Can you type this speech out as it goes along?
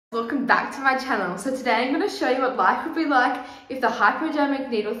Welcome back to my channel. So today I'm going to show you what life would be like if the hypodermic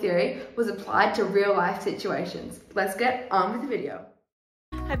needle theory was applied to real life situations. Let's get on with the video.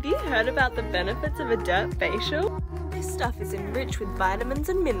 Have you heard about the benefits of a dirt facial? This stuff is enriched with vitamins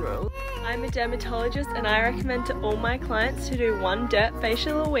and minerals. I'm a dermatologist and I recommend to all my clients to do one dirt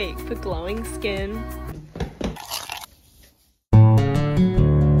facial a week for glowing skin.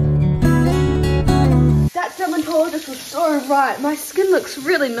 That dermatologist was so right. My skin looks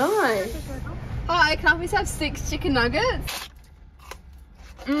really nice. Hi, can I please have 6 chicken nuggets?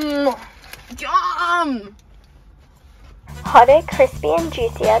 Yum! Hotter, crispy and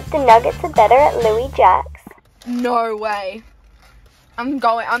juicier, the nuggets are better at Louis Jack's. No way. No.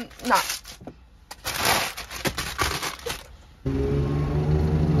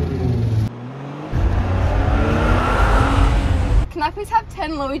 Can I please have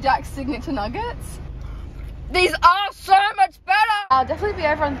 10 Louis Jack's signature nuggets? These are so much better! I'll definitely be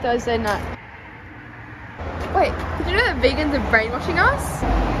over on Thursday night. Wait, did you know that vegans are brainwashing us?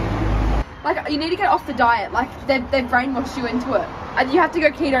 Like, you need to get off the diet. Like, they've brainwashed you into it. And you have to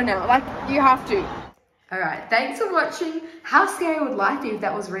go keto now. Like, you have to. Alright, thanks for watching. How scary would life be if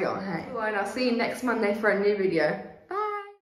that was real? Hey? And I'll see you next Monday for a new video.